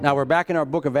Now we're back in our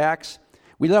book of Acts.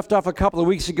 We left off a couple of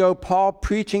weeks ago, Paul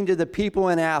preaching to the people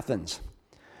in Athens.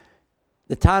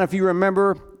 The town, if you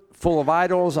remember, full of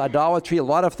idols, idolatry, a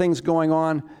lot of things going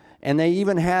on. And they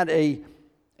even had a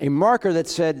marker that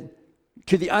said,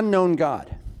 to the unknown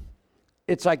God.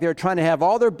 It's like they're trying to have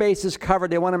all their bases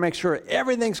covered. They want to make sure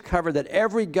everything's covered, that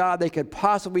every God they could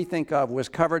possibly think of was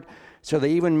covered. So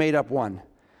they even made up one.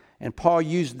 And Paul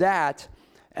used that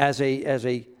as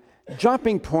a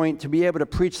jumping point to be able to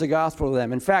preach the gospel to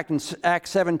them. In fact, in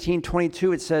Acts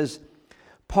 17:22, it says,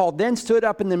 Paul then stood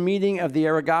up in the meeting of the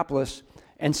Areopagus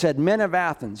and said, Men of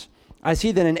Athens, I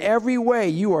see that in every way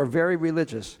you are very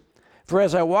religious. For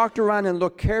as I walked around and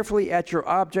looked carefully at your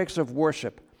objects of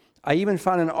worship, I even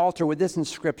found an altar with this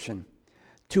inscription,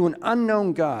 to an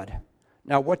unknown God.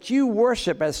 Now what you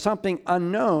worship as something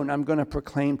unknown, I'm going to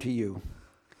proclaim to you.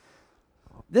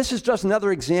 This is just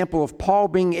another example of Paul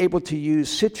being able to use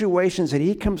situations that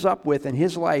he comes up with in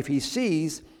his life, he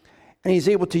sees, and he's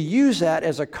able to use that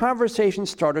as a conversation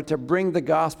starter to bring the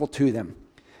gospel to them.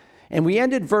 And we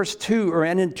ended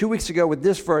 2 weeks ago with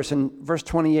this verse in verse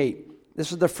 28.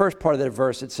 This is the first part of that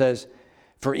verse. It says,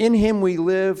 For in him we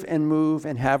live and move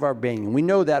and have our being. And we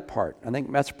know that part. I think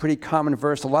that's a pretty common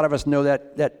verse. A lot of us know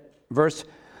that verse.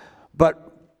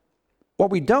 But what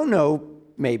we don't know,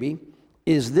 maybe,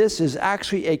 is this is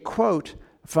actually a quote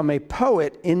from a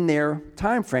poet in their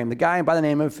time frame. The guy by the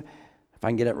name of, if I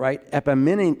can get it right,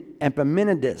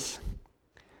 Epimenides.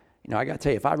 You know, I got to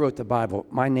tell you, if I wrote the Bible,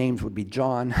 my names would be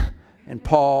John and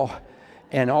Paul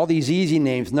and all these easy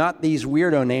names, not these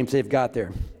weirdo names they've got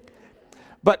there.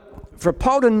 But for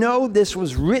Paul to know this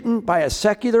was written by a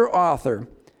secular author,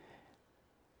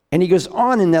 and he goes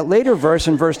on in that later verse,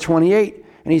 in verse 28,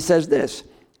 and he says this,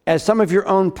 As some of your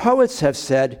own poets have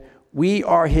said, we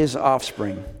are his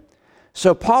offspring.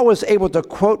 So Paul was able to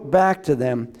quote back to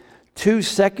them two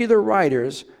secular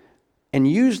writers and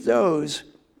use those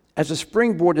as a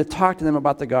springboard to talk to them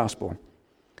about the gospel.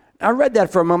 I read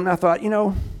that for a moment and I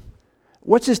thought,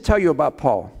 what's this tell you about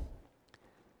Paul?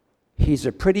 He's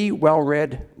a pretty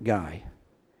well-read guy.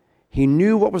 He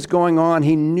knew what was going on.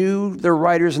 He knew the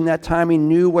writers in that time. He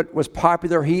knew what was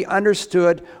popular. He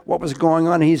understood what was going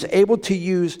on. He's able to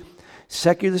use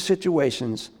secular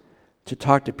situations to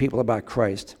talk to people about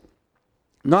Christ.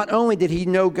 Not only did he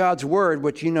know God's word,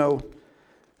 which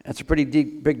that's a pretty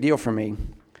big deal for me,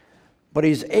 but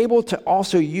he's able to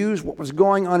also use what was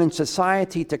going on in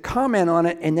society to comment on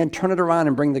it and then turn it around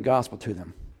and bring the gospel to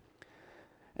them.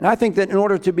 And I think that in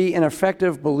order to be an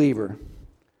effective believer,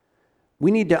 we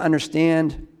need to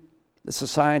understand the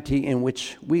society in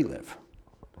which we live.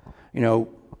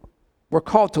 We're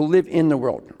called to live in the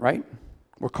world, right?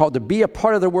 We're called to be a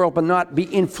part of the world, but not be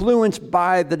influenced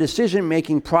by the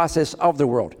decision-making process of the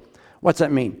world. What's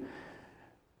that mean?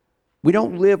 We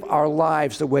don't live our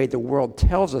lives the way the world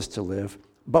tells us to live,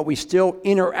 but we still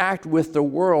interact with the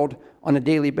world on a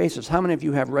daily basis. How many of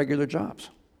you have regular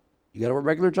jobs? You got a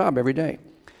regular job every day.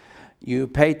 You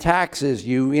pay taxes.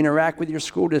 You interact with your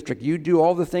school district. You do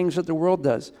all the things that the world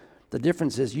does. The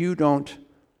difference is you don't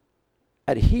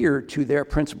adhere to their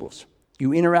principles.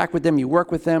 You interact with them. You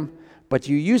work with them. But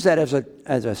you use that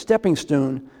as a stepping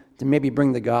stone to maybe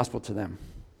bring the gospel to them.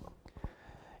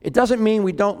 It doesn't mean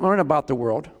we don't learn about the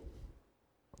world.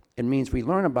 It means we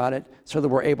learn about it so that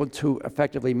we're able to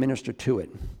effectively minister to it.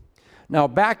 Now,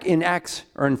 back in Acts,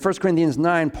 or in 1 Corinthians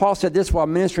 9, Paul said this while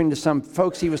ministering to some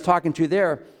folks he was talking to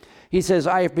there. He says,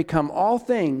 I have become all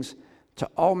things to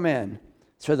all men,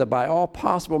 so that by all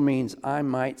possible means I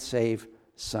might save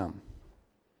some.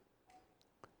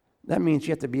 That means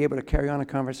you have to be able to carry on a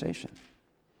conversation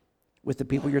with the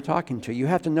people you're talking to. You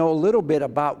have to know a little bit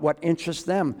about what interests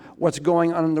them, what's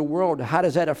going on in the world, how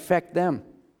does that affect them.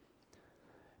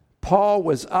 Paul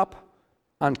was up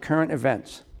on current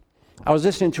events. I was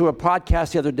listening to a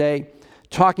podcast the other day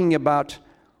talking about,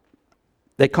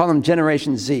 they call them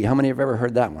Generation Z. How many have ever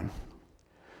heard that one?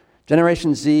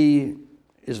 Generation Z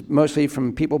is mostly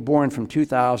from people born from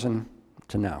 2000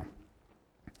 to now.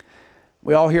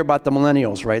 We all hear about the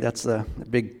millennials, right? That's the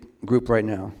big group right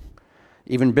now,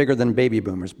 even bigger than baby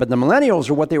boomers. But the millennials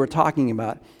are what they were talking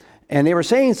about. And they were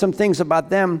saying some things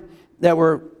about them that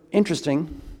were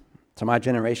interesting to my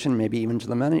generation, maybe even to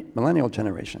the millennial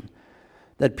generation.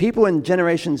 That people in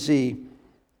Generation Z,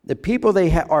 the people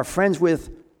they are friends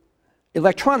with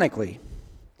electronically,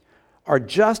 are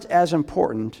just as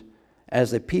important as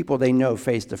the people they know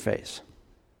face to face.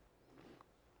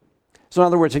 So in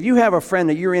other words, if you have a friend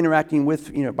that you're interacting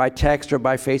with, by text or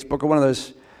by Facebook or one of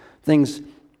those things,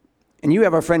 and you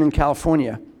have a friend in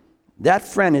California, that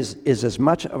friend is as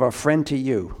much of a friend to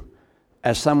you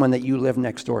as someone that you live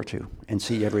next door to and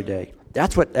see every day.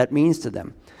 That's what that means to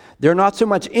them. They're not so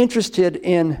much interested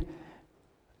in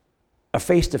a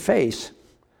face-to-face.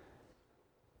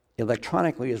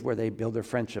 Electronically is where they build their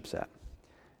friendships at.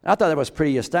 I thought that was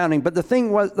pretty astounding, but the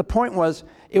point was,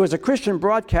 it was a Christian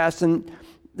broadcast, and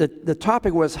the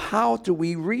topic was, how do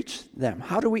we reach them?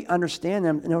 How do we understand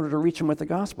them in order to reach them with the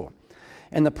gospel?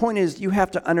 And the point is, you have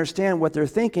to understand what they're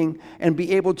thinking and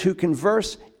be able to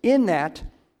converse in that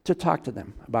to talk to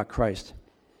them about Christ.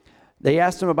 They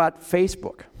asked them about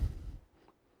Facebook,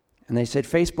 and they said,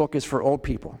 Facebook is for old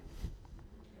people.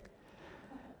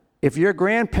 If your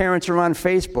grandparents are on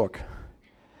Facebook,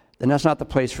 then that's not the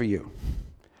place for you.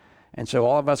 And so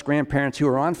all of us grandparents who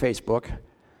are on Facebook,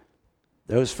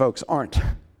 those folks aren't,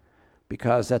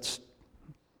 because that's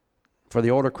for the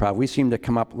older crowd. We seem to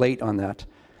come up late on that.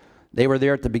 They were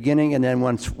there at the beginning, and then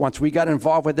once we got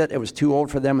involved with it, it was too old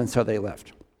for them, and so they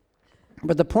left.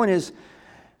 But the point is,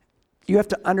 you have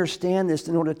to understand this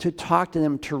in order to talk to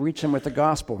them, to reach them with the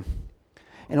gospel.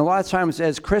 And a lot of times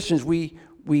as Christians, we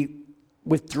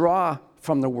withdraw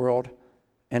from the world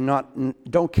and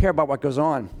don't care about what goes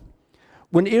on.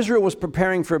 When Israel was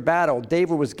preparing for battle,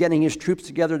 David was getting his troops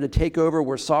together to take over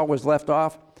where Saul was left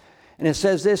off. And it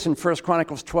says this in 1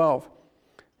 Chronicles 12.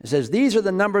 It says, "These are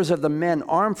the numbers of the men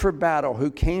armed for battle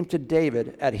who came to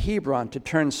David at Hebron to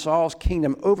turn Saul's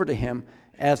kingdom over to him,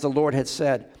 as the Lord had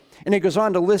said." And it goes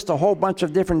on to list a whole bunch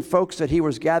of different folks that he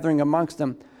was gathering amongst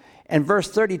them. And verse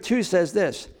 32 says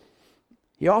this,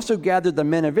 "He also gathered the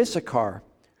men of Issachar,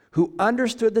 who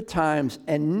understood the times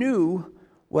and knew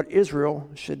what Israel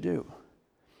should do."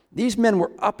 These men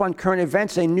were up on current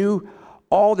events. They knew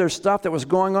all their stuff that was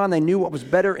going on. They knew what was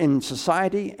better in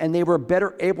society, and they were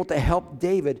better able to help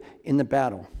David in the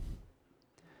battle.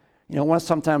 You know,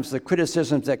 sometimes the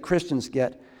criticisms that Christians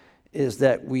get is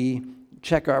that we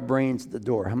check our brains at the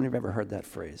door. How many have ever heard that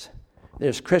phrase?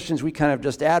 There's Christians, we kind of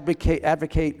just abdicate.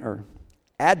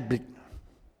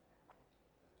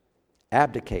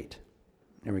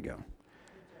 There we go.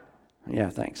 Yeah,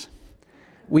 thanks.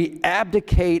 We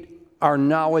abdicate our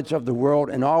knowledge of the world,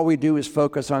 and all we do is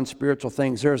focus on spiritual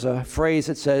things. There's a phrase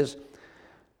that says,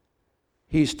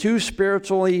 "He's too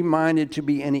spiritually minded to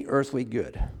be any earthly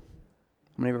good." How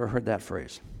many have ever heard that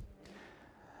phrase?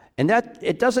 And that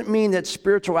it doesn't mean that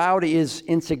spirituality is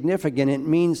insignificant. It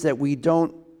means that we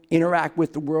don't interact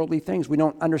with the worldly things. We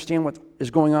don't understand what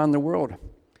is going on in the world.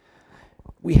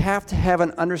 We have to have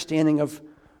an understanding of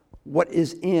what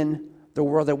is in the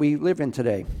world that we live in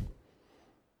today.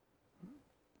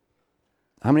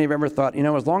 How many have ever thought,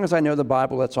 as long as I know the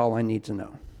Bible, that's all I need to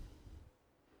know?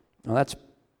 Well, that's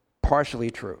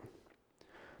partially true.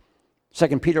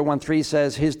 2 Peter 1:3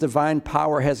 says, "His divine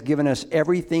power has given us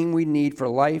everything we need for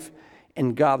life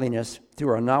and godliness through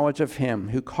our knowledge of Him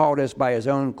who called us by His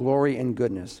own glory and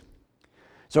goodness."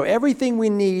 So everything we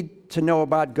need to know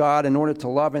about God in order to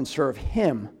love and serve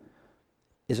Him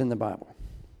is in the Bible.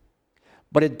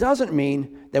 But it doesn't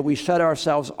mean that we shut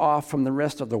ourselves off from the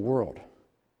rest of the world.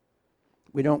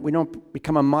 We don't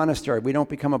become a monastery. We don't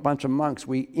become a bunch of monks.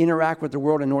 We interact with the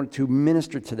world in order to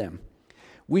minister to them.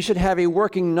 We should have a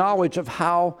working knowledge of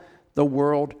how the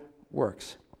world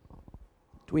works.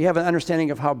 Do we have an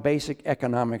understanding of how basic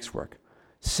economics work?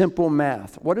 Simple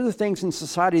math. What are the things in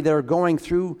society that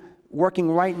are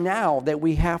working right now that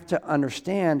we have to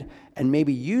understand and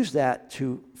maybe use that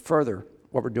to further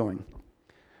what we're doing?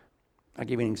 I'll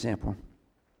give you an example.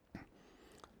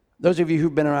 Those of you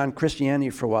who've been around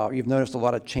Christianity for a while, you've noticed a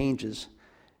lot of changes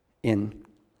in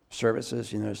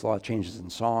services. There's a lot of changes in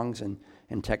songs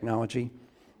and technology.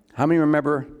 How many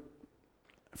remember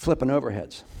flipping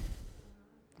overheads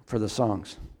for the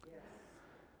songs?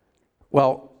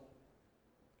 Well,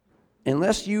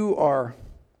 unless you are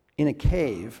in a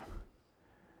cave,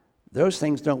 those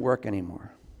things don't work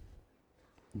anymore.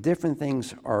 Different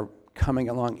things are coming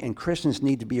along, and Christians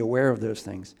need to be aware of those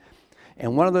things.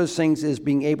 And one of those things is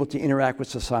being able to interact with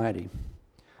society.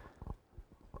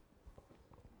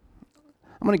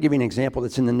 I'm going to give you an example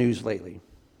that's in the news lately.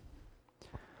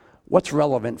 What's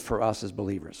relevant for us as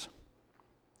believers?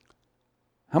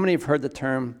 How many have heard the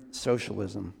term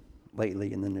socialism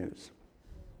lately in the news?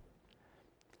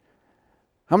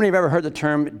 How many have ever heard the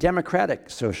term democratic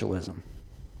socialism?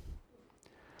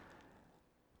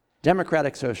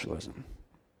 Democratic socialism.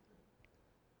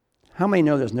 How many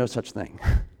know there's no such thing?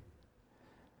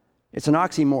 It's an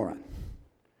oxymoron.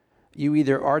 You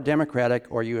either are democratic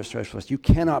or you are socialist. You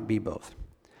cannot be both.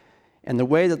 And the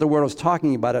way that the world is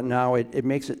talking about it now, it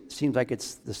makes it seem like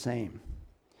it's the same.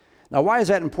 Now, why is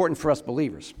that important for us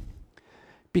believers?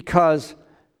 Because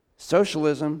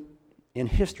socialism in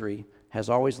history has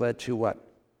always led to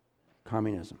what?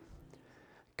 Communism.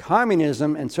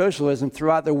 Communism and socialism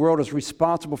throughout the world is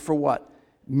responsible for what?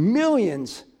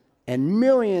 Millions and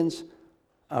millions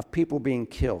of people being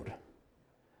killed.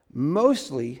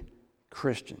 Mostly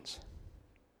Christians.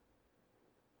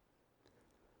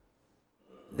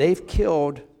 They've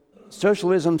killed,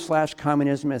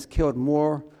 socialism/communism has killed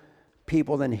more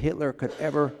people than Hitler could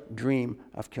ever dream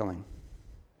of killing.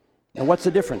 Now, what's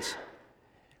the difference?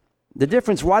 The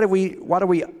difference, why do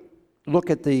we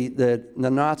look at the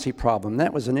Nazi problem?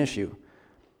 That was an issue.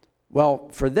 Well,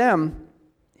 for them,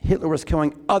 Hitler was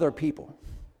killing other people.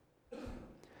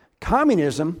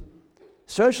 Communism,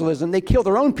 socialism, they kill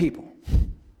their own people.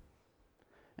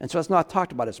 And so it's not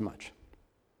talked about as much.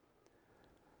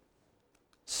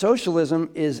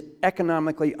 Socialism is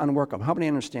economically unworkable. How many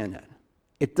understand that?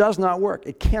 It does not work.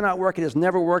 It cannot work. It has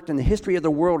never worked. In the history of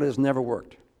the world, it has never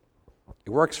worked. It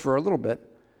works for a little bit,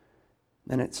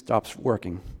 then it stops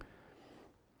working.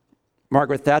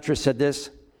 Margaret Thatcher said this: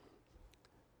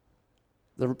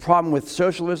 the problem with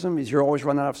socialism is you're always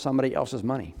running out of somebody else's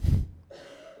money.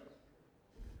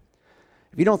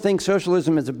 If you don't think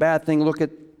socialism is a bad thing, look at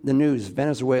the news.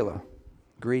 Venezuela,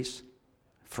 Greece,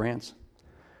 France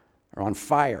are on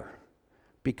fire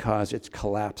because it's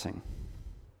collapsing.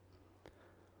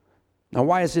 Now,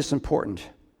 why is this important?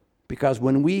 Because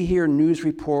when we hear news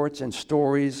reports and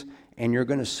stories, and you're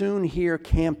going to soon hear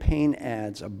campaign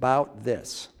ads about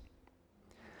this,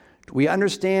 we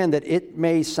understand that it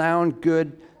may sound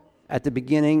good at the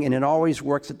beginning, and it always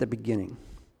works at the beginning.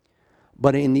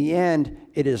 But in the end,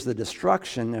 it is the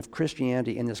destruction of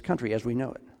Christianity in this country as we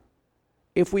know it,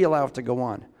 if we allow it to go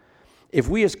on. If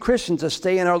we as Christians just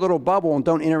stay in our little bubble and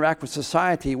don't interact with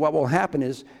society, what will happen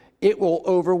is it will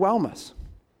overwhelm us.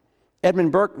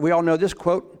 Edmund Burke, we all know this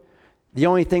quote: the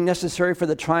only thing necessary for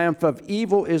the triumph of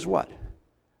evil is what?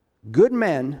 Good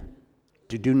men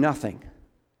to do nothing.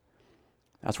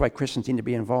 That's why Christians need to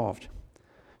be involved.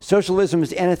 Socialism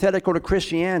is antithetical to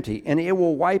Christianity, and it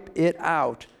will wipe it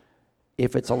out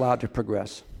if it's allowed to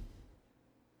progress.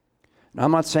 Now,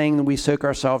 I'm not saying that we soak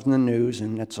ourselves in the news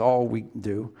and that's all we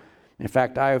do. In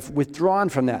fact, I've withdrawn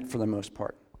from that for the most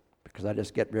part because I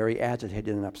just get very agitated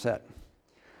and upset.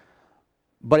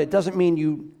 But it doesn't mean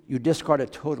you discard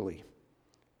it totally.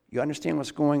 You understand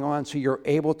what's going on so you're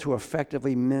able to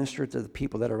effectively minister to the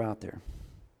people that are out there.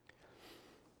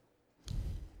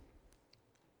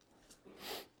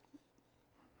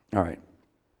 All right.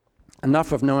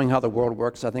 Enough of knowing how the world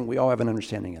works. I think we all have an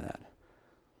understanding of that.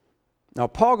 Now,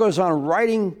 Paul goes on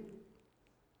writings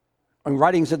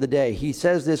of the day. He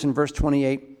says this in verse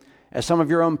 28, as some of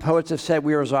your own poets have said,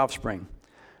 we are his offspring.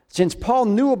 Since Paul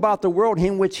knew about the world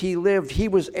in which he lived, he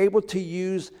was able to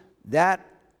use that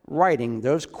writing,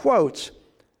 those quotes,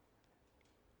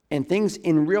 and things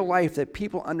in real life that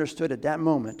people understood at that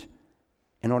moment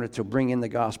in order to bring in the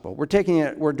gospel. We're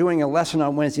doing a lesson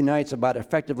on Wednesday nights about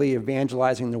effectively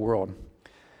evangelizing the world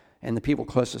and the people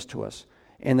closest to us.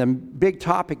 And the big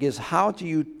topic is, how do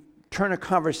you turn a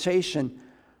conversation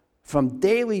from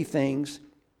daily things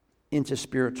into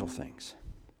spiritual things?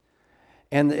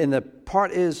 And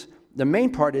the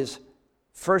main part is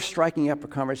first striking up a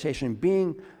conversation,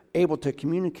 being able to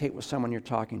communicate with someone you're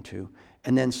talking to,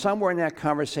 and then somewhere in that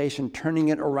conversation turning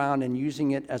it around and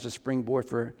using it as a springboard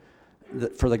for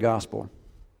the gospel.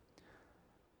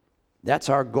 That's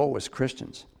our goal as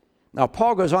Christians. Now,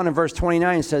 Paul goes on in verse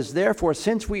 29 and says, therefore,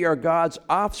 since we are God's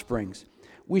offsprings,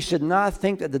 we should not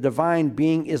think that the divine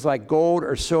being is like gold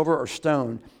or silver or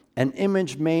stone, an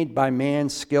image made by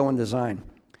man's skill and design.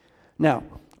 Now,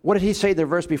 what did he say the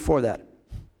verse before that?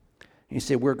 He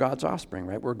said, we're God's offspring,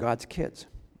 right? We're God's kids.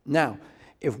 Now,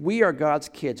 if we are God's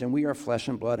kids and we are flesh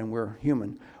and blood and we're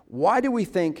human, why do we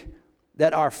think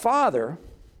that our father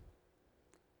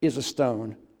is a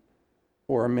stone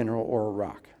or a mineral or a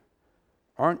rock?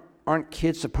 Aren't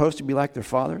kids supposed to be like their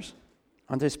fathers?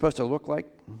 Aren't they supposed to look like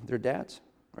their dads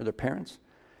or their parents?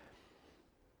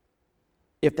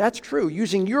 If that's true,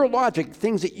 using your logic,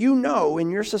 things that you know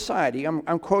in your society, I'm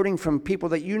quoting from people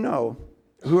that you know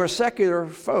who are secular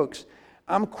folks,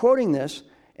 I'm quoting this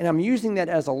and I'm using that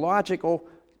as a logical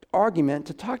argument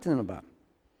to talk to them about.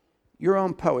 Your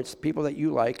own poets, people that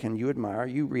you like and you admire,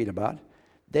 you read about,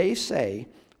 they say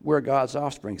we're God's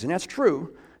offsprings. And that's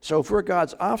true. So if we're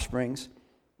God's offsprings,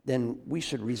 then we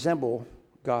should resemble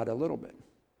God a little bit.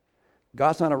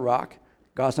 God's not a rock.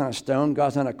 God's not a stone.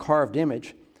 God's not a carved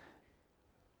image.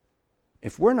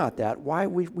 If we're not that, why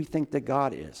we think that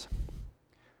God is?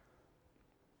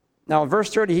 Now, in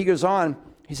verse 30, he goes on.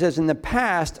 He says, in the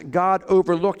past, God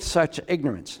overlooked such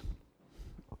ignorance.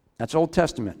 That's Old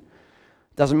Testament.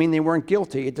 Doesn't mean they weren't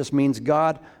guilty. It just means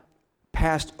God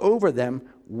passed over them,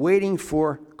 waiting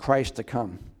for Christ to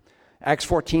come. Acts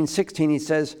 14:16, he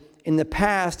says, in the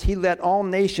past, he let all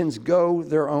nations go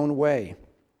their own way.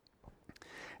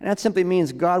 And that simply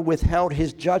means God withheld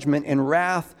his judgment and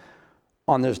wrath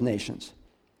on those nations.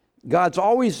 God's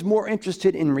always more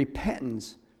interested in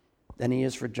repentance than he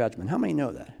is for judgment. How many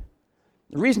know that?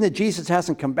 The reason that Jesus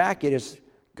hasn't come back yet is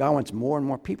God wants more and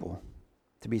more people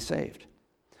to be saved.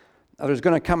 Now, there's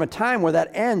going to come a time where that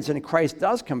ends and Christ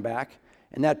does come back,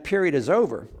 and that period is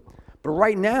over. But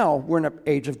right now, we're in an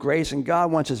age of grace, and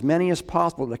God wants as many as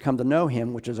possible to come to know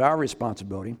him, which is our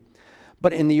responsibility.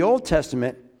 But in the Old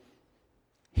Testament,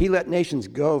 he let nations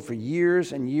go for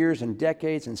years and years and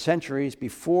decades and centuries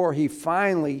before he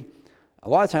finally, a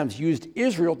lot of times, used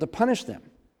Israel to punish them.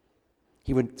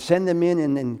 He would send them in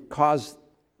and then cause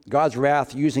God's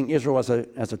wrath using Israel as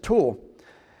a tool.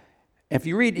 If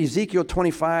you read Ezekiel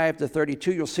 25 to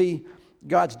 32, you'll see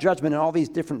God's judgment in all these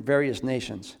different various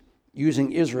nations,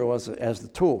 using Israel as the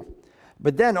tool.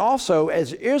 But then also,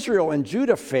 as Israel and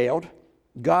Judah failed,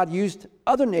 God used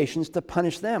other nations to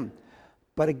punish them.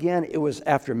 But again, it was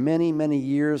after many, many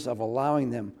years of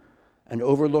allowing them and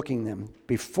overlooking them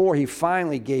before he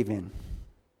finally gave in.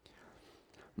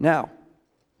 Now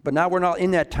we're not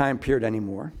in that time period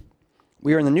anymore.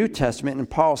 We are in the New Testament, and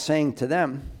Paul's saying to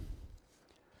them,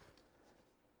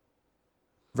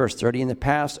 verse 30, in the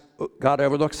past, God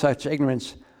overlooked such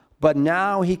ignorance, but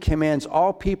now he commands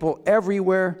all people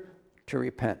everywhere to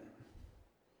repent.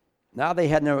 Now they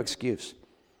had no excuse.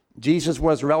 Jesus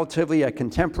was relatively a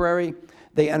contemporary.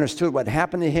 They understood what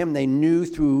happened to him. They knew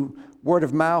through word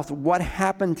of mouth what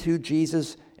happened to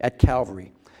Jesus at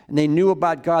Calvary. And they knew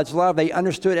about God's love. They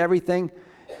understood everything.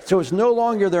 So it's no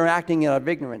longer they're acting out of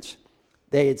ignorance.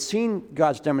 They had seen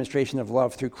God's demonstration of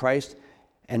love through Christ,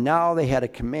 and now they had a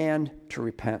command to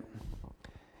repent.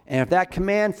 And if that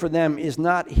command for them is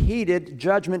not heeded,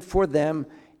 judgment for them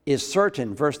is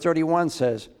certain. Verse 31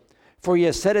 says, for he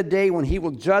has set a day when he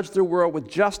will judge the world with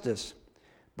justice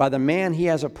by the man he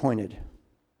has appointed.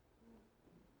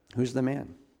 Who's the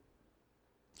man?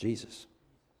 Jesus,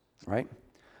 right?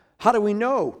 How do we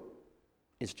know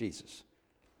it's Jesus?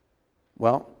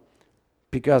 Well,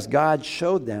 because God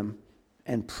showed them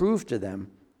and proved to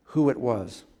them who it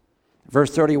was.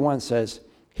 Verse 31 says,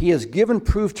 he has given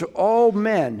proof to all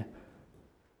men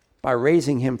by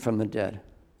raising him from the dead.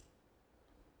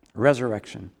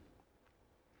 Resurrection.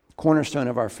 Cornerstone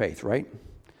of our faith, right?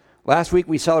 Last week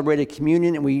we celebrated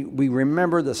communion, and we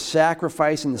remember the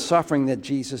sacrifice and the suffering that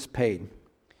Jesus paid,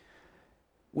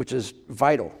 which is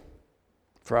vital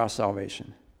for our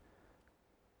salvation.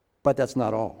 But that's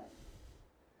not all.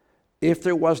 If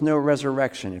there was no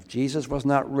resurrection, if Jesus was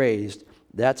not raised,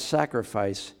 that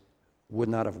sacrifice would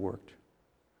not have worked.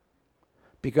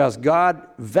 Because God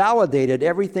validated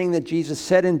everything that Jesus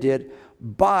said and did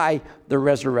by the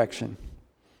resurrection.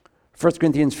 1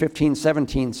 Corinthians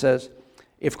 15:17 says,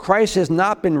 if Christ has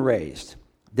not been raised,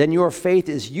 then your faith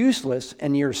is useless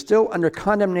and you're still under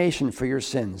condemnation for your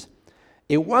sins.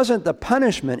 It wasn't the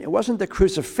punishment, it wasn't the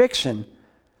crucifixion,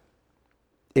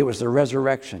 it was the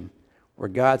resurrection, where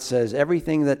God says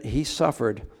everything that he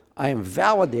suffered, I am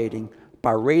validating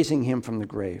by raising him from the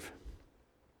grave.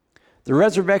 The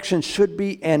resurrection should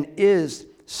be and is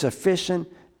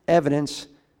sufficient evidence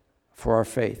for our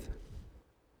faith.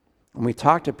 When we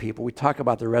talk to people, we talk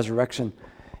about the resurrection.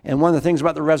 And one of the things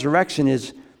about the resurrection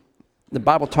is the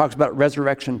Bible talks about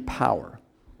resurrection power.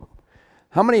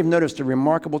 How many have noticed a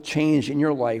remarkable change in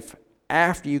your life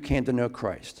after you came to know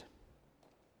Christ?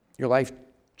 Your life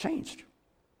changed.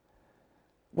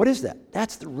 What is that?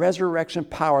 That's the resurrection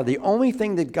power. The only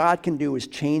thing that God can do is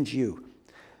change you.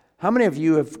 How many of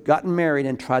you have gotten married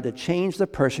and tried to change the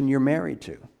person you're married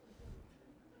to?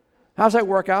 How does that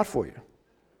work out for you?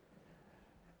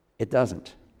 It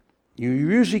doesn't. You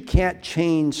usually can't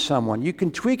change someone. You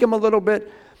can tweak them a little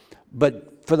bit,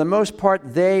 but for the most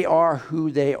part, they are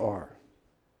who they are.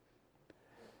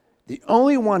 The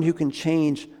only one who can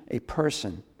change a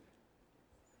person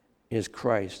is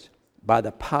Christ by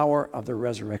the power of the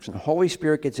resurrection. The Holy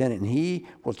Spirit gets in it, and he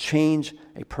will change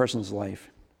a person's life.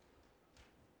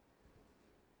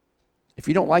 If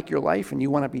you don't like your life and you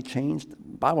want to be changed,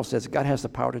 the Bible says God has the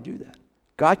power to do that.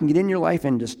 God can get in your life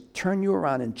and just turn you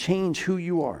around and change who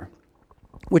you are,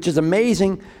 which is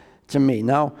amazing to me.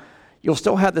 Now, you'll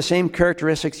still have the same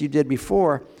characteristics you did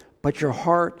before, but your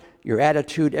heart, your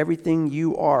attitude, everything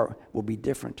you are will be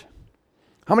different.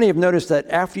 How many have noticed that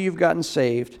after you've gotten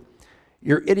saved,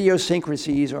 your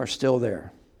idiosyncrasies are still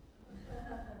there?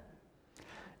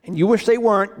 And you wish they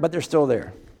weren't, but they're still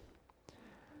there.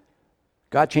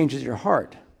 God changes your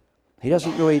heart. He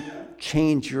doesn't really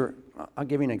change your... I'll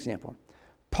give you an example.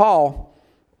 Paul,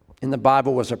 in the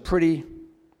Bible, was a pretty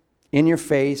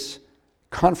in-your-face,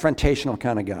 confrontational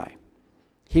kind of guy.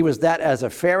 He was that as a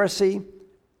Pharisee,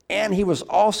 and he was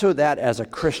also that as a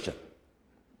Christian.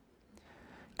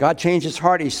 God changed his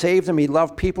heart. He saved him. He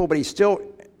loved people, but he's still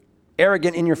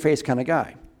arrogant, in-your-face kind of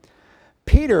guy.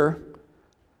 Peter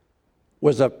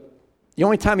was the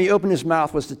only time he opened his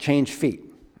mouth was to change feet,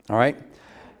 all right?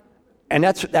 And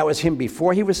that was him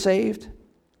before he was saved,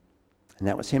 and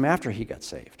that was him after he got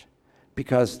saved.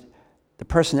 Because the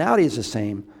personality is the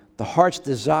same, the heart's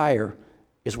desire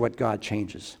is what God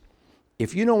changes.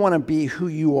 If you don't want to be who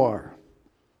you are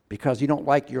because you don't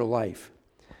like your life,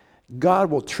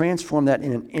 God will transform that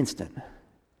in an instant.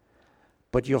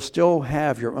 But you'll still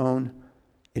have your own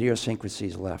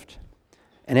idiosyncrasies left.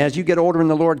 And as you get older in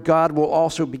the Lord, God will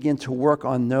also begin to work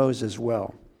on those as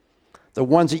well. The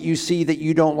ones that you see that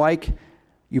you don't like,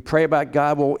 you pray about,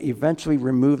 God will eventually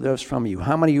remove those from you.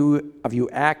 How many of you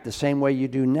act the same way you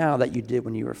do now that you did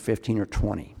when you were 15 or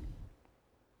 20?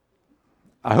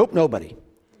 I hope nobody.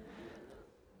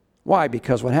 Why?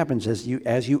 Because what happens is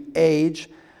as you age,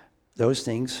 those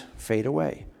things fade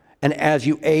away. And as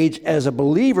you age as a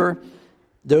believer,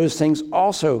 those things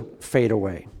also fade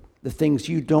away. The things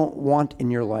you don't want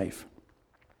in your life.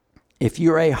 If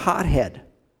you're a hothead,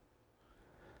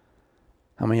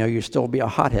 how many of you still be a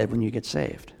hothead when you get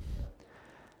saved?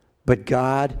 But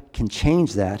God can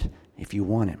change that if you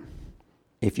want him,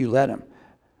 if you let him.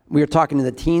 We were talking to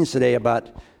the teens today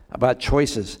about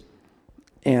choices.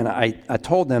 And I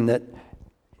told them that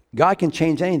God can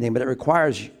change anything, but it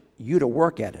requires you to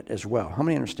work at it as well. How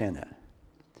many understand that?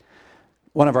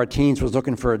 One of our teens was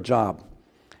looking for a job,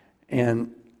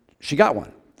 and she got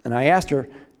one. And I asked her,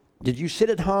 did you sit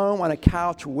at home on a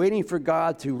couch waiting for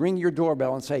God to ring your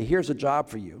doorbell and say, here's a job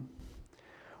for you?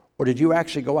 Or did you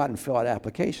actually go out and fill out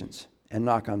applications and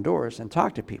knock on doors and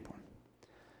talk to people?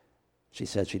 She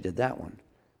said she did that one.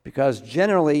 Because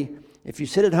generally, if you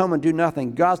sit at home and do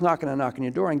nothing, God's not going to knock on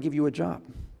your door and give you a job.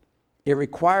 It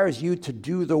requires you to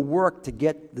do the work to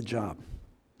get the job.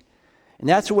 And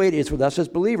that's the way it is with us as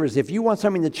believers. If you want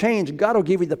something to change, God will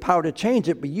give you the power to change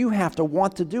it, but you have to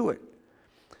want to do it.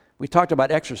 We talked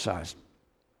about exercise.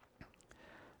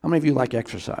 How many of you like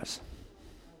exercise?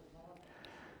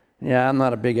 Yeah, I'm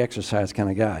not a big exercise kind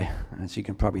of guy, as you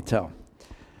can probably tell.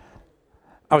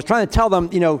 I was trying to tell them,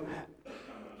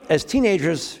 as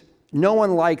teenagers, no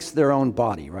one likes their own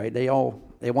body, right? They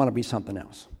want to be something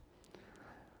else.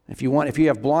 If you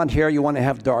have blonde hair, you want to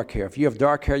have dark hair. If you have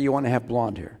dark hair, you want to have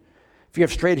blonde hair. If you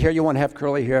have straight hair, you want to have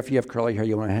curly hair. If you have curly hair,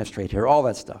 you want to have straight hair, all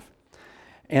that stuff.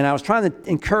 And I was trying to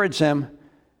encourage them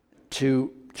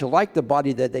to like the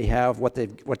body that they have,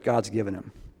 what God's given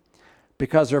them.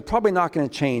 Because they're probably not going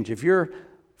to change. If you're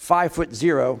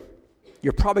 5'0",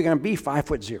 you're probably going to be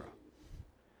 5'0".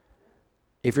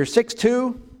 If you're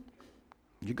 6'2",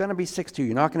 you're going to be 6'2".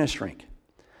 You're not going to shrink.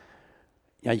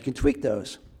 Now, you can tweak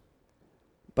those.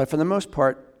 But for the most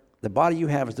part, the body you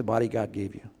have is the body God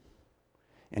gave you.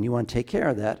 And you want to take care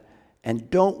of that and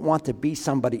don't want to be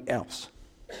somebody else.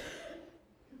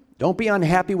 Don't be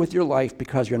unhappy with your life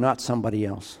because you're not somebody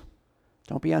else.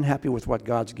 Don't be unhappy with what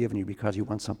God's given you because you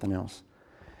want something else.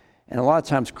 And a lot of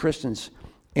times Christians,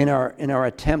 in our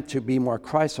attempt to be more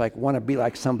Christ-like, want to be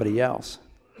like somebody else.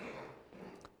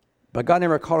 But God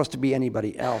never called us to be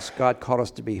anybody else. God called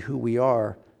us to be who we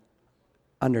are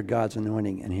under God's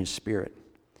anointing and his Spirit.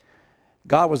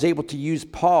 God was able to use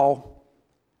Paul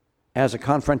as a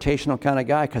confrontational kind of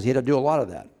guy because he had to do a lot of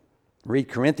that. Read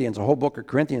Corinthians, the whole book of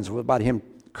Corinthians was about him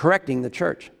correcting the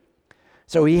church.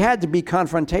 So he had to be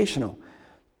confrontational.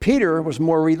 Peter was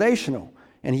more relational,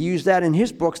 and he used that in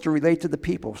his books to relate to the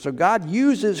people. So God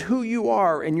uses who you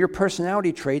are and your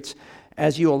personality traits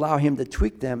as you allow him to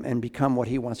tweak them and become what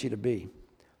he wants you to be.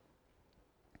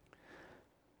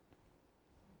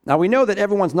 Now, we know that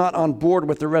everyone's not on board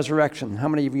with the resurrection. How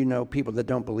many of you know people that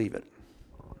don't believe it?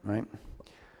 Right?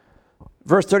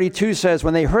 Verse 32 says,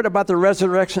 when they heard about the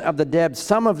resurrection of the dead,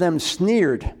 some of them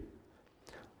sneered.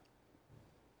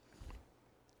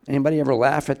 Anybody ever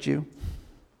laugh at you?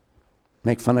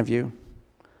 Make fun of you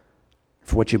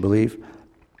for what you believe?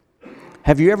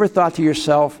 Have you ever thought to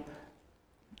yourself,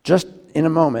 just in a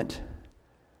moment,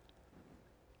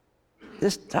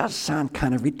 this does sound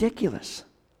kind of ridiculous.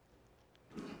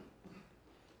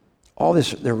 All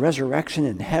this, the resurrection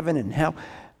in heaven and hell,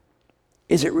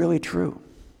 is it really true?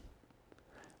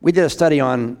 We did a study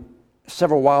on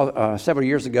several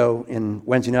years ago in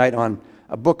Wednesday night on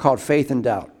a book called Faith and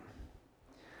Doubt.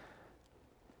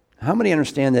 How many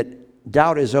understand that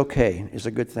doubt is okay, is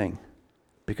a good thing?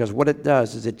 Because what it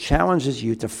does is it challenges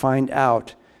you to find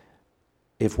out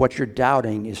if what you're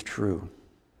doubting is true.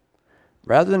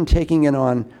 Rather than taking it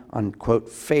on quote,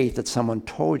 faith that someone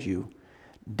told you,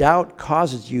 Doubt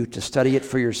causes you to study it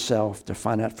for yourself, to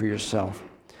find out for yourself.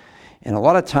 And a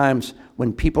lot of times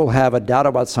when people have a doubt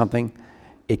about something,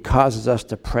 it causes us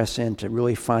to press in to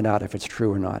really find out if it's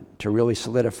true or not, to really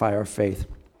solidify our faith.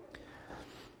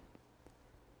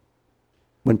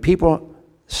 When people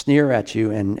sneer at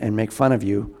you and make fun of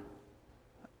you,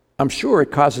 I'm sure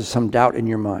it causes some doubt in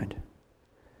your mind.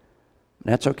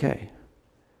 That's okay,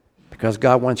 because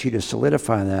God wants you to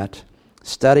solidify that,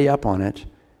 study up on it,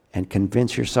 and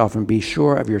convince yourself and be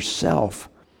sure of yourself,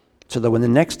 so that when the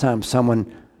next time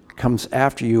someone comes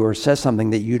after you or says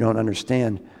something that you don't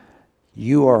understand,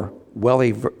 you are well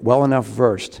enough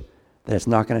versed that it's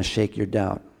not going to shake your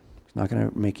doubt. It's not going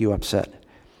to make you upset.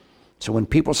 So when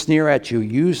people sneer at you,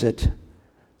 use it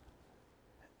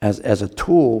as a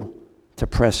tool to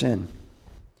press in.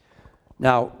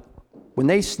 Now, when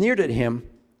they sneered at him,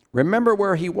 remember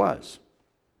where he was.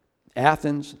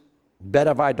 Athens, bed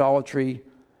of idolatry.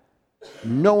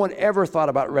 No one ever thought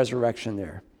about resurrection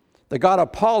there. The god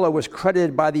Apollo was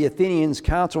credited by the Athenians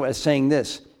council as saying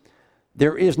this: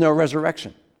 there is no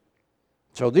resurrection.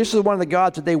 So this is one of the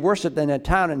gods that they worshiped in that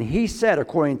town, and he said,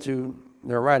 according to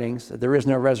their writings, that there is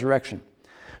no resurrection.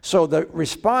 So the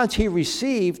response he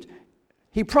received,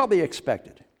 he probably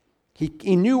expected.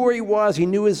 He knew where he was, he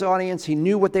knew his audience, he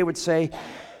knew what they would say,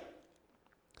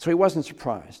 so he wasn't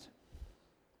surprised.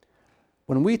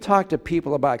 When we talk to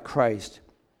people about Christ,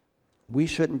 we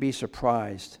shouldn't be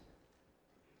surprised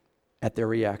at their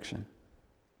reaction.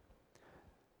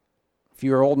 If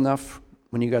you were old enough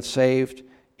when you got saved,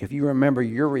 if you remember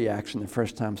your reaction the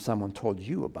first time someone told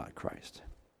you about Christ,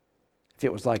 if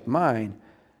it was like mine,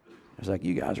 it was like,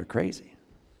 you guys are crazy.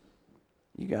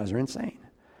 You guys are insane.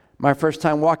 My first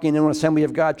time walking into an Assembly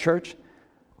of God church,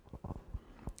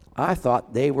 I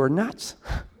thought they were nuts.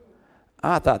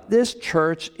 I thought, this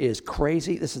church is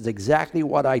crazy. This is exactly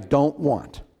what I don't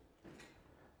want.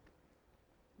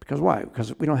 Because why?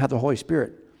 Because we don't have the Holy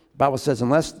Spirit. The Bible says,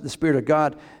 unless the Spirit of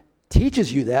God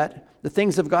teaches you that, the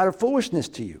things of God are foolishness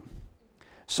to you.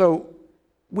 So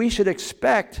we should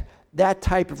expect that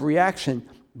type of reaction,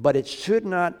 but it should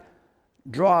not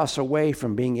draw us away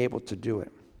from being able to do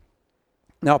it.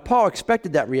 Now, Paul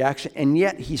expected that reaction, and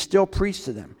yet he still preached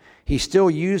to them. He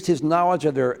still used his knowledge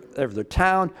of their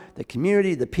town, the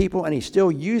community, the people, and he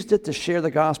still used it to share the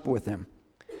gospel with them.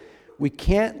 We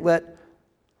can't let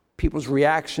people's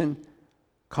reaction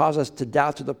cause us to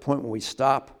doubt to the point where we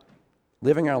stop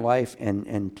living our life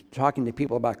and talking to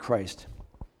people about Christ.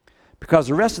 Because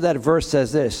the rest of that verse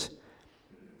says this: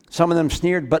 some of them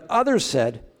sneered, but others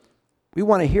said, we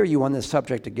want to hear you on this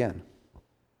subject again.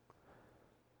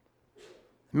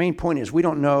 The main point is we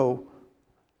don't know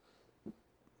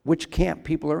which camp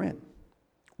people are in.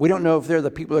 We don't know if they're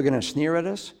the people that are going to sneer at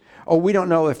us, or we don't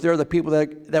know if they're the people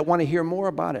that want to hear more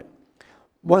about it.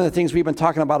 One of the things we've been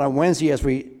talking about on Wednesday as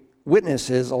we witness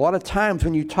is a lot of times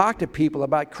when you talk to people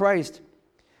about Christ,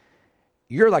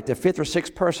 you're like the fifth or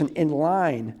sixth person in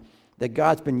line that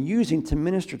God's been using to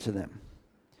minister to them.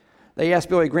 They asked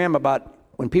Billy Graham about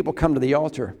when people come to the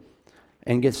altar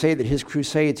and get saved at his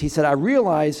crusades. He said, I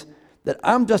realize that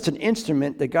I'm just an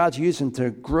instrument that God's using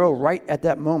to grow right at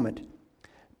that moment.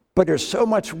 But there's so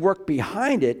much work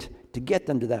behind it to get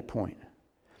them to that point.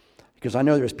 Because I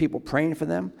know there's people praying for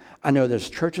them. I know there's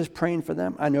churches praying for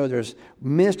them. I know there's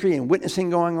ministry and witnessing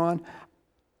going on.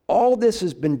 All this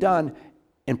has been done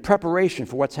in preparation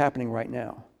for what's happening right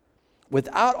now.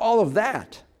 Without all of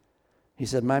that, he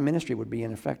said, my ministry would be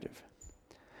ineffective.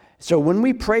 So when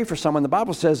we pray for someone, the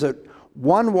Bible says that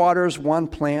one waters, one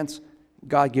plants,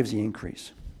 God gives the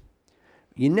increase.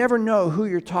 You never know who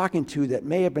you're talking to that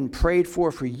may have been prayed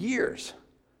for years.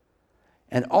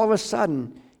 And all of a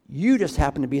sudden, you just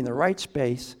happen to be in the right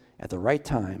space at the right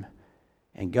time.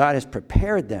 And God has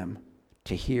prepared them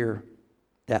to hear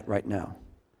that right now.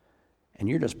 And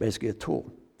you're just basically a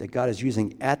tool that God is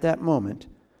using at that moment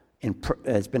and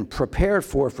has been prepared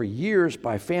for years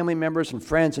by family members and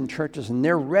friends and churches. And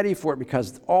they're ready for it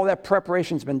because all that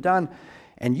preparation's been done.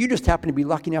 And you just happen to be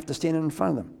lucky enough to stand in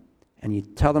front of them. And you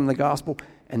tell them the gospel,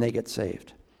 and they get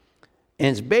saved. And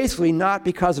it's basically not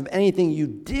because of anything you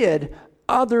did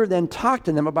other than talk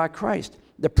to them about Christ.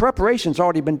 The preparation's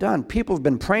already been done. People have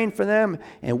been praying for them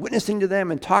and witnessing to them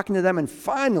and talking to them. And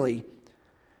finally,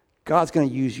 God's going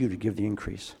to use you to give the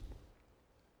increase.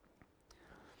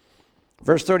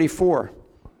 Verse 34,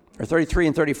 or 33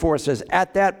 and 34 says,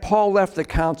 at that Paul left the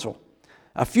council.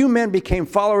 A few men became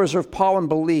followers of Paul and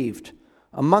believed.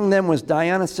 Among them was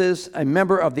Dionysius, a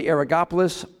member of the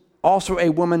Areopagus, also a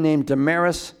woman named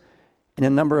Damaris, and a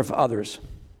number of others.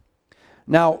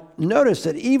 Now, notice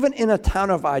that even in a town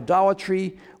of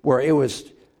idolatry where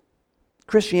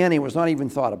Christianity was not even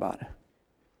thought about,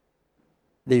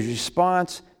 the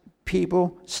response,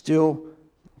 people still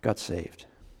got saved.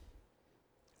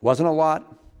 Wasn't a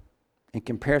lot in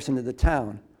comparison to the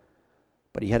town,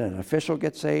 but he had an official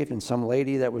get saved and some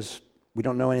lady that was, we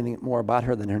don't know anything more about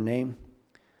her than her name.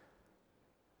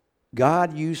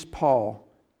 God used Paul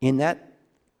in that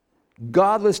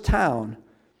godless town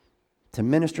to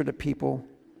minister to people,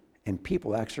 and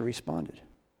people actually responded.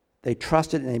 They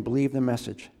trusted and they believed the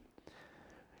message.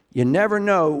 You never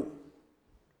know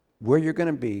where you're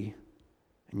going to be,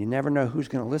 and you never know who's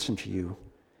going to listen to you.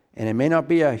 And it may not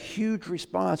be a huge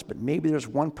response, but maybe there's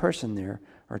one person there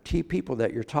or two people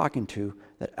that you're talking to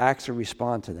that actually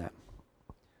respond to that.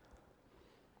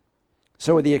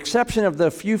 So with the exception of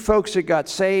the few folks that got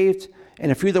saved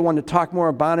and a few that wanted to talk more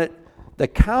about it, the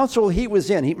council he was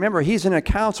in, remember, he's in a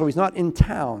council, he's not in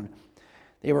town.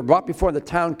 They were brought before the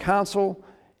town council,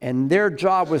 and their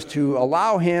job was to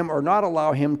allow him or not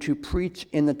allow him to preach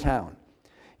in the town.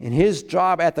 And his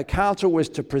job at the council was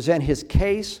to present his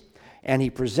case, and he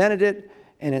presented it,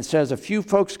 and it says a few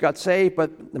folks got saved,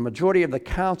 but the majority of the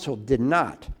council did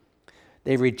not.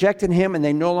 They rejected him, and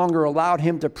they no longer allowed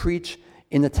him to preach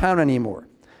in the town anymore.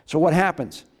 So what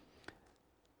happens?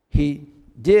 He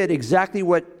did exactly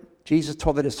what Jesus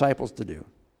told the disciples to do.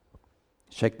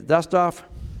 Shake the dust off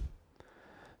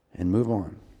and move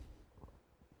on.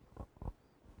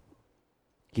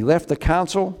 He left the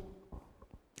council,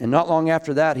 and not long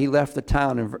after that, he left the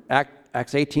town. In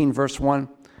Acts 18, verse 1, it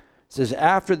says,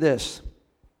 after this,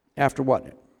 after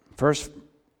what? Verse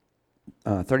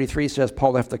 33 says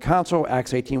Paul left the council.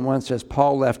 Acts 18:1 says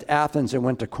Paul left Athens and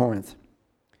went to Corinth.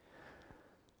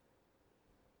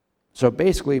 So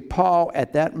basically, Paul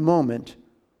at that moment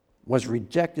was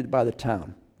rejected by the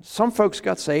town. Some folks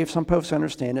got saved, some folks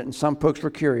understand it, and some folks were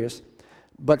curious.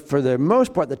 But for the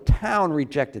most part, the town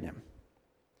rejected him.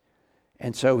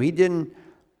 And so he didn't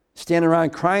stand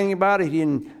around crying about it. He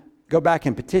didn't go back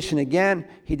and petition again.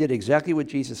 He did exactly what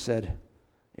Jesus said.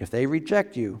 If they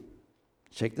reject you,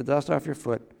 shake the dust off your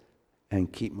foot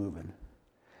and keep moving.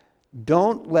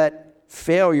 Don't let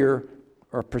failure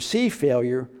or perceived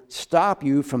failure stop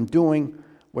you from doing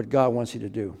what God wants you to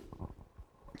do.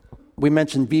 We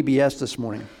mentioned VBS this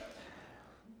morning.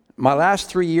 My last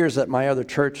 3 years at my other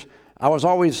church, I was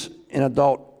always an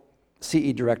adult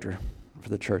CE director for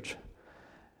the church.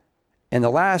 In the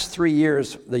last 3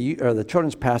 years, the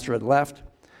children's pastor had left,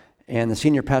 and the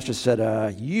senior pastor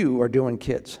said, you are doing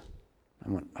kids. I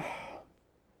went, oh,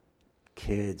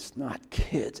 kids, not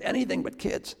kids, anything but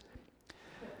kids.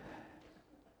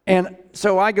 And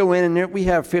so I go in, and we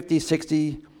have 50,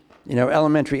 60,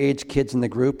 elementary age kids in the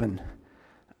group, and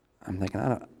I'm thinking,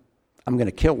 I'm going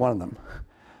to kill one of them.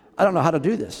 I don't know how to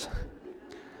do this.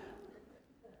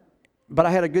 But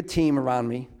I had a good team around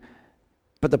me.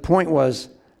 But the point was,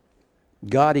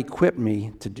 God equipped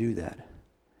me to do that.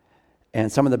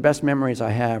 And some of the best memories I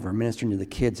have are ministering to the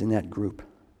kids in that group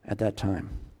at that time.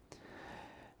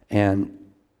 And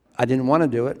I didn't want to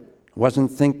do it.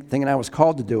 Wasn't thinking I was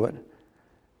called to do it.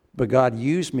 But God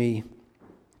used me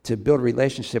to build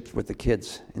relationships with the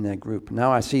kids in that group.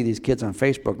 Now I see these kids on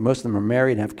Facebook. Most of them are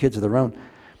married and have kids of their own.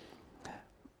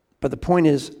 But the point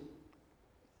is,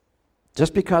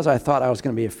 just because I thought I was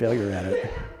going to be a failure at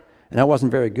it, and I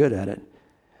wasn't very good at it,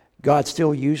 God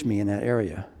still used me in that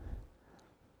area.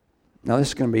 Now this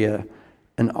is going to be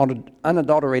an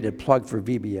unadulterated plug for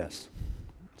VBS.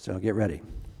 So get ready.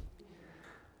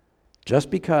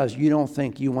 Just because you don't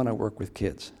think you want to work with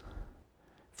kids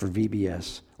for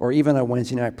VBS, or even a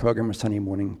Wednesday night program or Sunday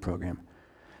morning program,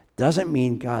 doesn't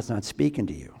mean God's not speaking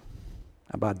to you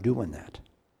about doing that.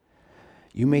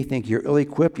 You may think you're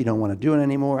ill-equipped, you don't want to do it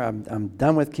anymore, I'm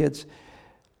done with kids.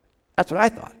 That's what I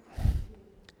thought.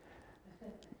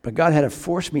 But God had to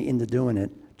force me into doing it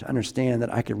to understand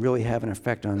that I could really have an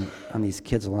effect on these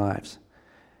kids' lives.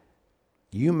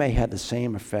 You may have the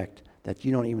same effect that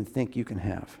you don't even think you can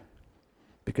have.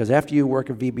 Because after you work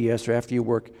at VBS or after you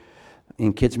work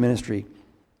in kids ministry,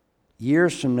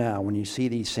 years from now, when you see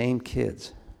these same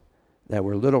kids that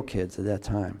were little kids at that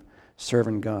time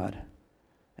serving God,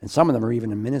 and some of them are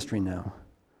even in ministry now,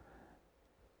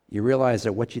 you realize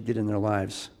that what you did in their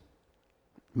lives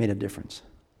made a difference.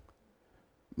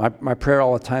 My prayer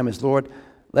all the time is, Lord,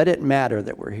 let it matter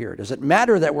that we're here. Does it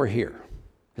matter that we're here?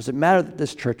 Does it matter that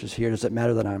this church is here? Does it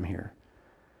matter that I'm here?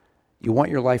 You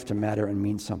want your life to matter and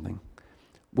mean something,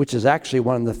 which is actually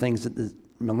one of the things that the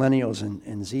millennials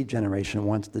and Z generation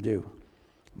wants to do.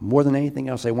 More than anything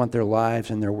else, they want their lives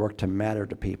and their work to matter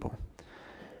to people.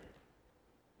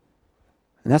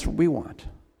 And that's what we want.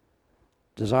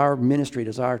 Does our ministry,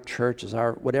 does our church,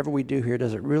 whatever we do here,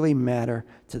 does it really matter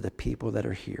to the people that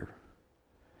are here?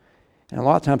 And a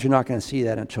lot of times you're not going to see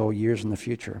that until years in the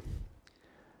future.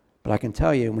 But I can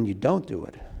tell you, when you don't do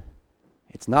it,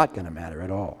 it's not going to matter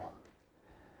at all.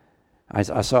 I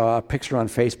saw a picture on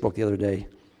Facebook the other day,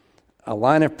 a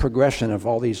line of progression of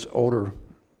all these older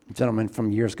gentlemen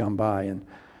from years gone by. And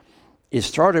it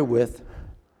started with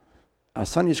a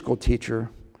Sunday school teacher,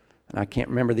 and I can't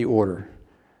remember the order,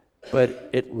 but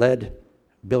it led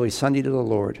Billy Sunday to the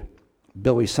Lord.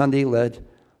 Billy Sunday led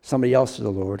somebody else to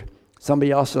the Lord.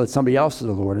 Somebody else led somebody else to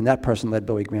the Lord, and that person led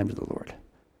Billy Graham to the Lord.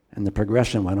 And the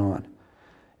progression went on.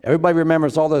 Everybody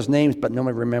remembers all those names, but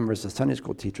nobody remembers the Sunday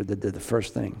school teacher that did the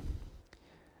first thing.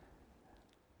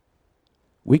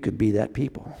 We could be that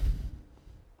people.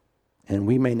 And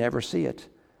we may never see it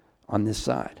on this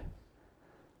side.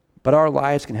 But our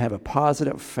lives can have a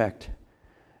positive effect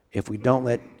if we don't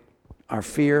let our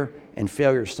fear and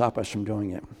failure stop us from doing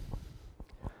it.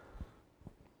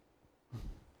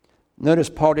 Notice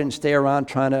Paul didn't stay around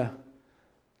trying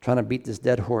to beat this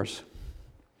dead horse.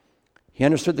 He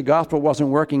understood the gospel wasn't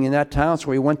working in that town,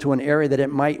 so he went to an area that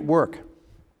it might work.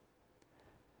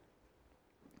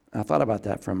 I thought about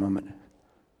that for a moment.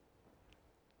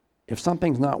 If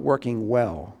something's not working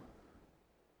well,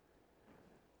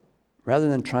 rather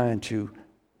than trying to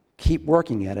keep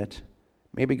working at it,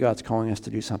 maybe God's calling us to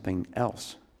do something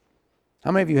else.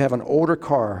 How many of you have an older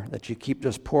car that you keep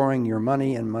just pouring your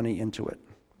money and money into it?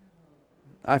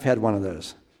 I've had one of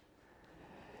those.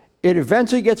 It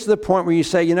eventually gets to the point where you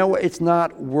say, you know what, it's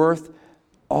not worth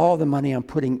all the money I'm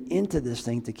putting into this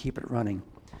thing to keep it running.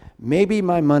 Maybe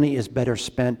my money is better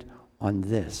spent on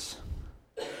this.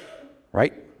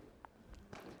 Right?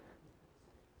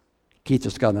 Keith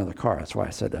just got another car, that's why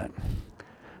I said that.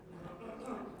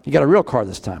 He got a real car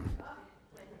this time.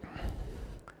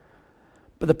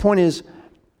 But the point is,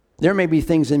 there may be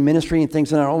things in ministry and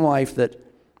things in our own life that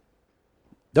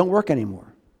don't work anymore.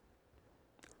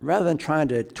 Rather than trying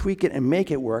to tweak it and make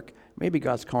it work, maybe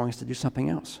God's calling us to do something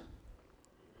else.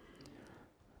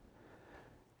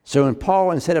 So in Paul,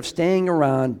 instead of staying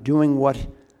around doing what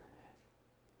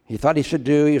he thought he should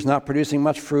do, he was not producing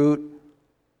much fruit,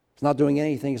 he's not doing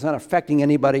anything, he's not affecting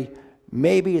anybody,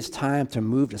 maybe it's time to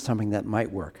move to something that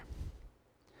might work.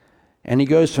 And he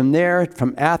goes from there,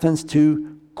 from Athens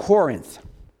to Corinth.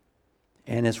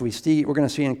 And as we're going to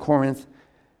see in Corinth,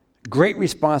 great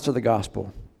response to the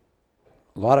gospel.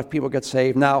 A lot of people get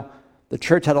saved. Now, the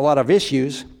church had a lot of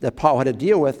issues that Paul had to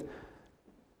deal with,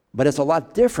 but it's a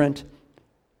lot different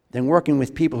than working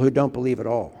with people who don't believe at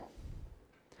all.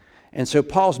 And so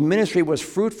Paul's ministry was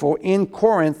fruitful in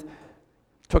Corinth.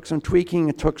 Took some tweaking,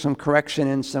 it took some correction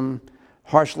and some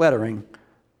harsh lettering.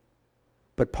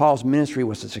 But Paul's ministry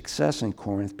was a success in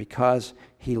Corinth because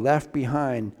he left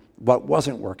behind what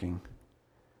wasn't working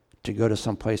to go to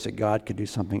some place that God could do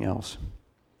something else.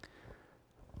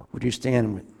 Would you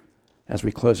stand as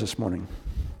we close this morning?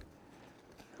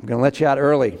 I'm going to let you out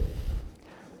early.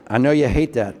 I know you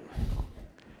hate that.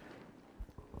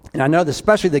 And I know that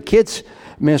especially the kids'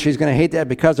 ministry is going to hate that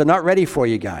because they're not ready for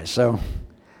you guys. So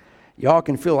y'all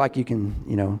can feel like you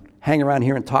can, hang around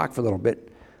here and talk for a little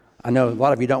bit. I know a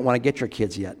lot of you don't want to get your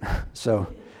kids yet. So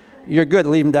you're good to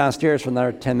leave them downstairs for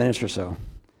another 10 minutes or so.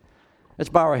 Let's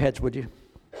bow our heads, would you?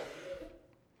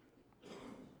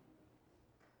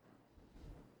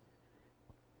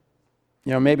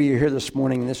 Maybe you're here this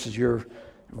morning and this is your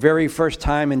very first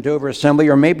time in Dover Assembly,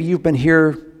 or maybe you've been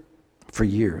here for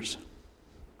years.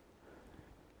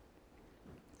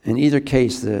 In either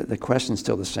case, the question's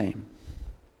still the same.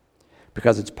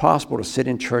 Because it's possible to sit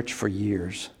in church for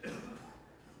years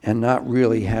and not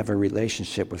really have a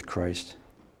relationship with Christ.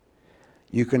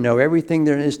 You can know everything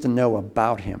there is to know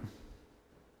about Him,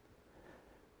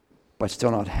 but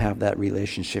still not have that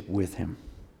relationship with Him.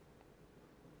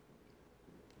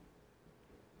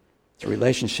 It's a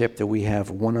relationship that we have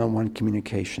one-on-one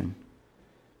communication,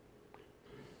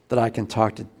 that I can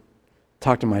talk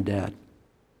to my dad,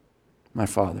 my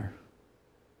father,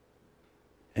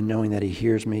 and knowing that He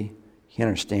hears me, He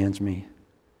understands me,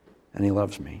 and He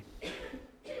loves me. If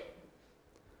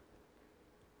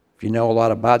you know a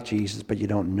lot about Jesus, but you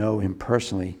don't know Him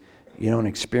personally, you don't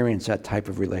experience that type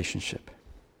of relationship.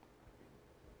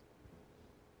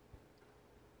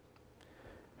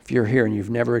 If you're here and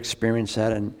you've never experienced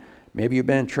that, and maybe you've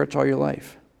been in church all your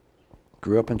life,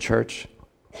 grew up in church,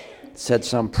 said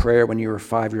some prayer when you were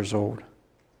 5 years old,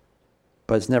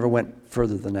 but it's never went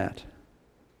further than that.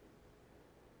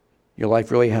 Your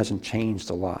life really hasn't changed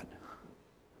a lot.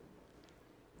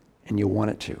 And you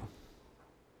want it to.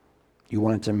 You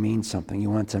want it to mean something. You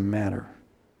want it to matter.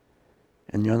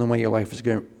 And the only way your life is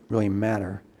going to really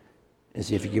matter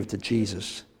is if you give it to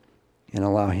Jesus and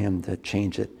allow Him to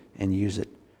change it and use it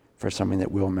for something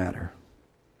that will matter.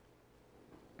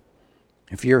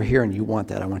 If you're here and you want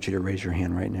that, I want you to raise your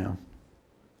hand right now.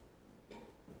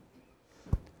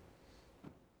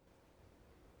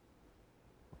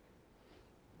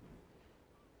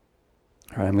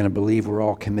 All right, I'm going to believe we're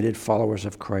all committed followers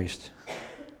of Christ.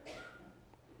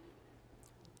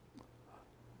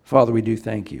 Father, we do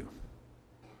thank you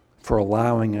for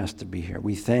allowing us to be here.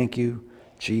 We thank you,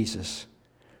 Jesus,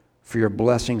 for your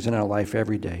blessings in our life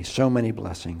every day. So many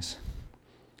blessings.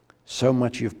 So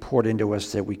much you've poured into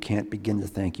us that we can't begin to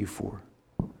thank you for.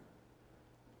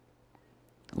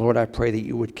 Lord, I pray that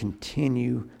you would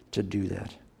continue to do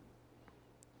that.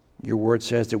 Your word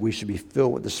says that we should be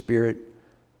filled with the Spirit,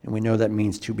 and we know that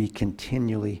means to be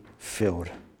continually filled.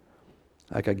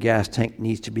 Like a gas tank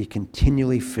needs to be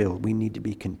continually filled, we need to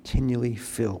be continually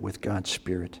filled with God's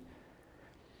Spirit,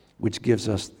 which gives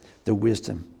us the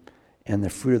wisdom and the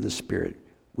fruit of the Spirit,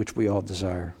 which we all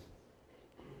desire.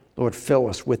 Lord, fill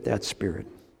us with that Spirit.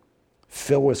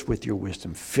 Fill us with your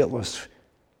wisdom. Fill us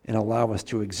and allow us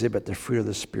to exhibit the fruit of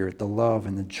the Spirit, the love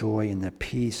and the joy and the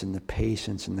peace and the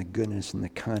patience and the goodness and the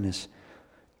kindness,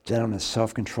 gentleness,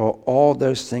 self-control, all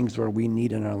those things, Lord, we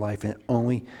need in our life, and it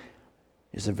only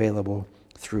is available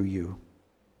through you.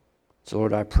 So,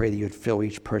 Lord, I pray that you would fill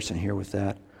each person here with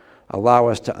that. Allow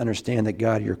us to understand that,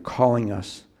 God, you're calling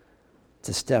us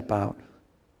to step out.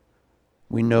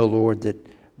 We know, Lord, that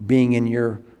being in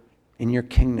your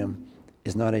kingdom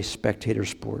is not a spectator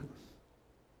sport.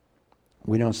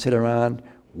 We don't sit around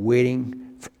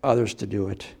waiting for others to do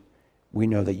it. We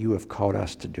know that you have called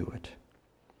us to do it.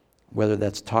 Whether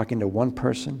that's talking to one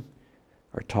person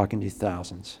or talking to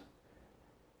thousands.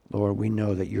 Lord, we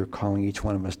know that you're calling each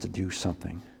one of us to do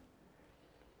something.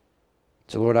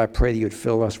 So, Lord, I pray that you would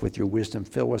fill us with your wisdom,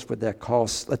 fill us with that call.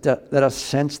 Let us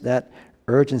sense that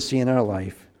urgency in our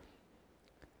life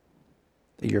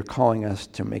that you're calling us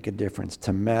to make a difference,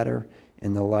 to matter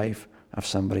in the life of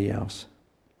somebody else.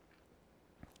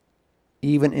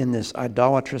 Even in this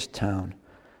idolatrous town,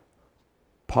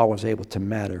 Paul was able to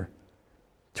matter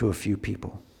to a few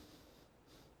people.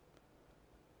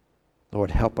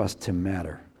 Lord, help us to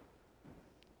matter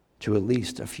to at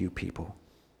least a few people.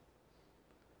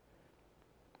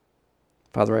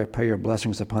 Father, I pray your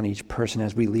blessings upon each person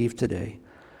as we leave today.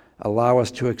 Allow us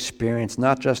to experience,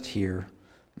 not just here,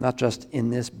 not just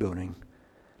in this building,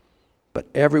 but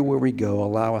everywhere we go,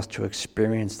 allow us to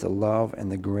experience the love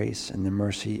and the grace and the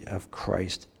mercy of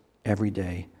Christ every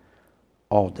day,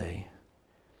 all day.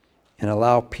 And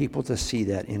allow people to see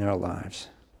that in our lives.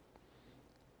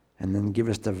 And then give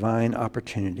us divine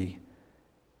opportunity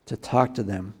to talk to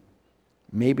them,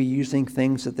 maybe using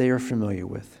things that they are familiar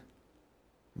with,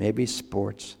 maybe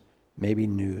sports, maybe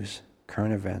news,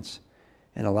 current events,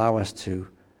 and allow us to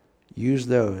use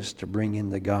those to bring in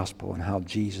the gospel and how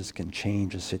Jesus can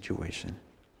change a situation.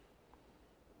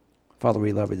 Father,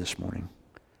 we love you this morning.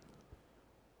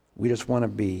 We just want to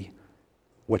be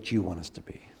what you want us to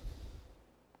be.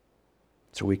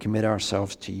 So we commit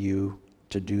ourselves to you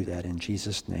to do that in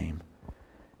Jesus' name.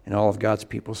 And all of God's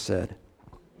people said,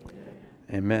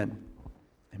 Amen.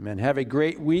 Amen. Have a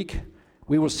great week.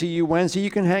 We will see you Wednesday.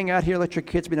 You can hang out here. Let your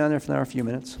kids be down there for a few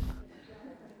minutes.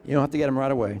 You don't have to get them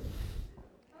right away.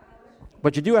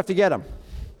 But you do have to get them.